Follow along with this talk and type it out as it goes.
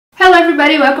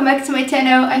everybody, welcome back to my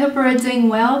channel. I hope you're doing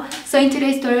well. So in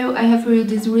today's tutorial I have for you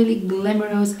this really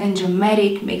glamorous and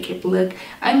dramatic makeup look.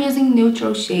 I'm using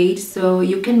neutral shades so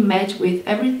you can match with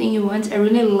everything you want. I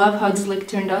really love how this look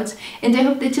turned out and I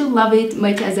hope that you love it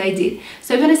much as I did.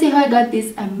 So if you want to see how I got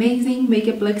this amazing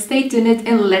makeup look, stay tuned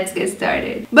and let's get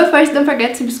started. But first, don't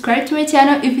forget to subscribe to my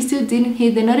channel if you still didn't,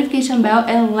 hit the notification bell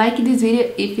and like this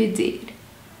video if you did.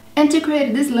 And to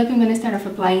create this look, I'm going to start off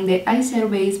applying the eyeshadow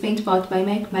base Paint Pot by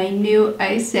MAC, my new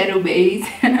eyeshadow base.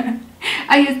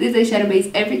 I use this eyeshadow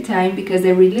base every time because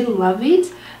I really love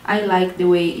it. I like the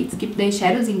way it keeps the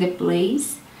shadows in the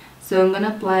place. So I'm going to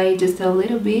apply just a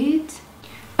little bit.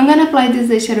 I'm going to apply this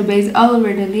eyeshadow base all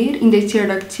over the lid in the tear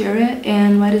duct area,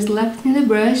 and what is left in the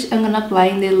brush I'm going to apply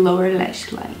in the lower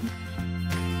lash line.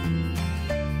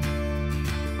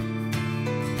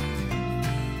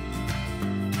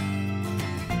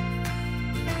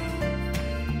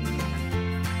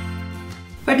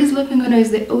 For this look, I'm going to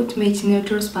use the Ultimate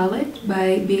Neutrals palette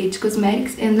by BH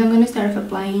Cosmetics, and I'm going to start off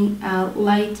applying a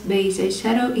light beige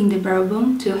eyeshadow in the brow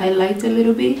bone to highlight a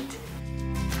little bit.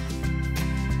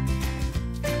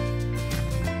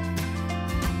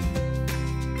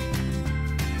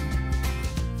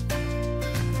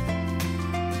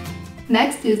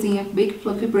 Next, using a big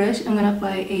fluffy brush, I'm going to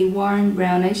apply a warm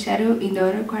brown eyeshadow in the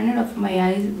outer corner of my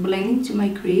eyes, blending to my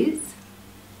crease.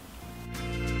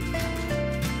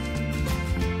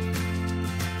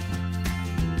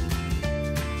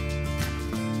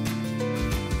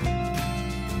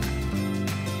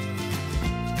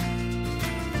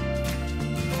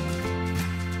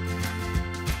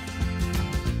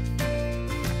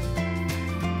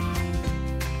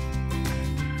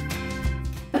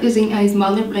 Using a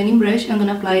smaller blending brush, I'm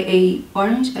gonna apply a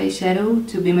orange eyeshadow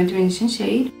to be my transition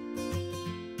shade.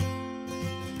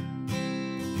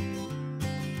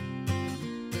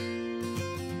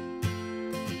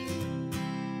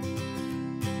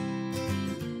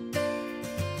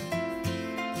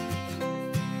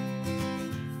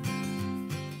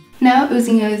 Now,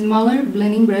 using a smaller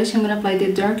blending brush, I'm gonna apply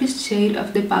the darkest shade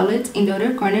of the palette in the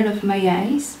other corner of my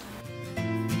eyes.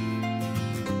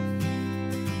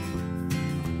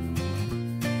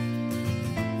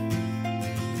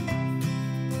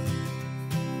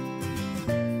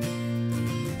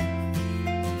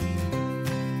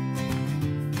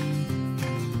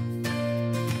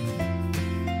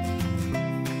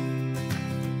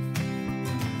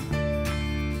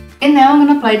 And now I'm going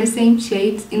to apply the same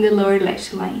shades in the lower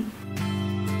lash line.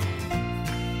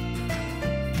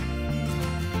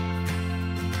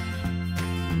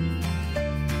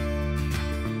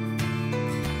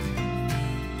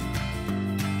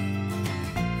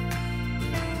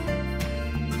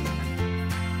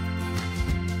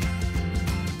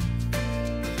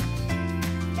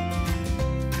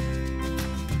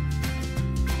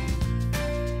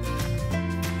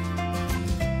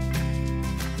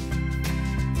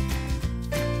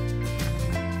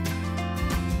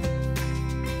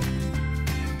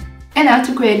 And now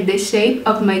to create the shape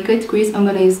of my cut crease, I'm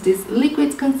gonna use this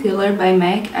liquid concealer by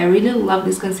MAC. I really love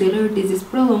this concealer. This is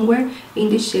Pro Longwear in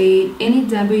the shade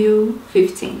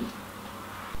NW15.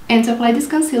 And to apply this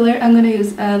concealer, I'm gonna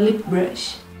use a lip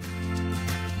brush.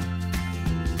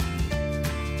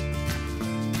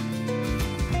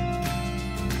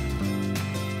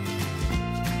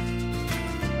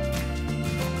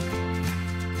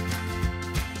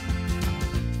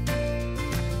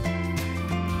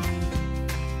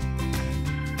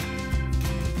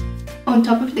 On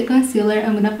top of the concealer,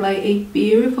 I'm going to apply a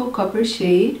beautiful copper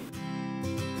shade.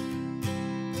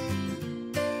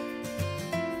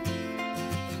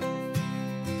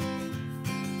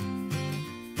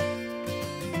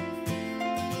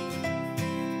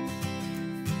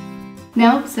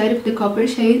 Now, outside of the copper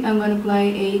shade, I'm going to apply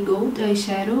a gold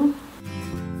eyeshadow.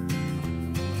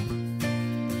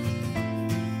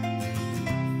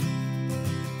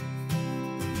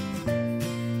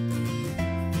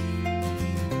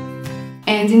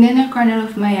 And in the inner corner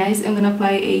of my eyes, I'm gonna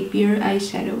apply a pure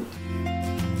eyeshadow.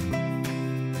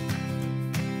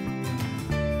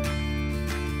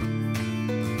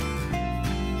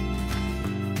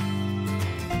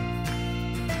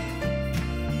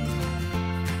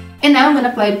 And now I'm gonna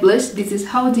apply blush. This is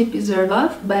How Deep Is Your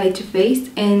Love by Too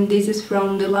Faced, and this is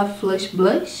from the Love Flush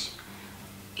Blush.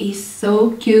 It's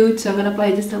so cute, so I'm gonna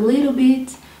apply just a little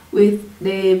bit with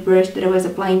the brush that I was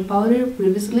applying powder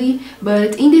previously,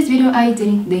 but in this video I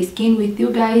didn't do the skin with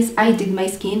you guys. I did my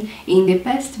skin in the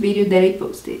past video that I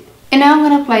posted. And now I'm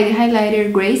gonna apply the highlighter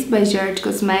Grace by BH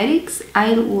Cosmetics.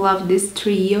 I love this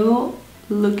trio.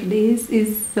 Look, this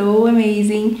is so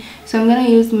amazing. So I'm gonna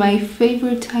use my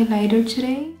favorite highlighter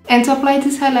today. And to apply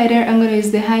this highlighter, I'm gonna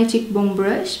use the high cheekbone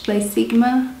brush by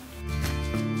Sigma.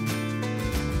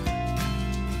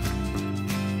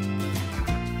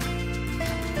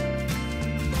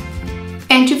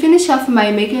 And to finish off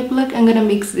my makeup look, I'm gonna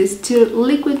mix these two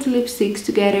liquid lipsticks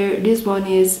together. This one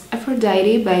is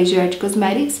Aphrodite by BH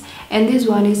Cosmetics and this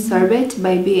one is Sorbet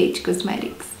by BH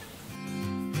Cosmetics.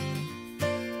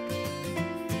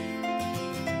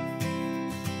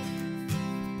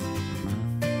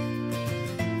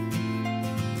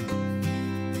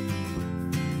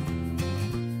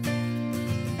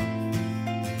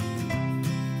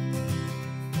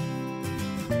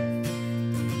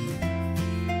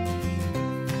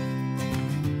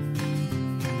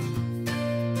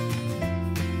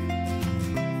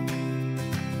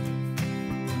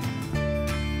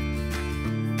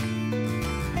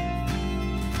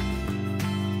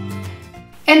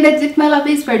 And that's it, my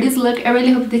lovies, for this look. I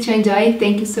really hope that you enjoyed.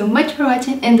 Thank you so much for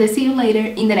watching and I'll see you later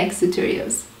in the next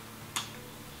tutorials.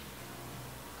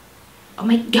 Oh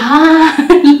my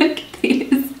god!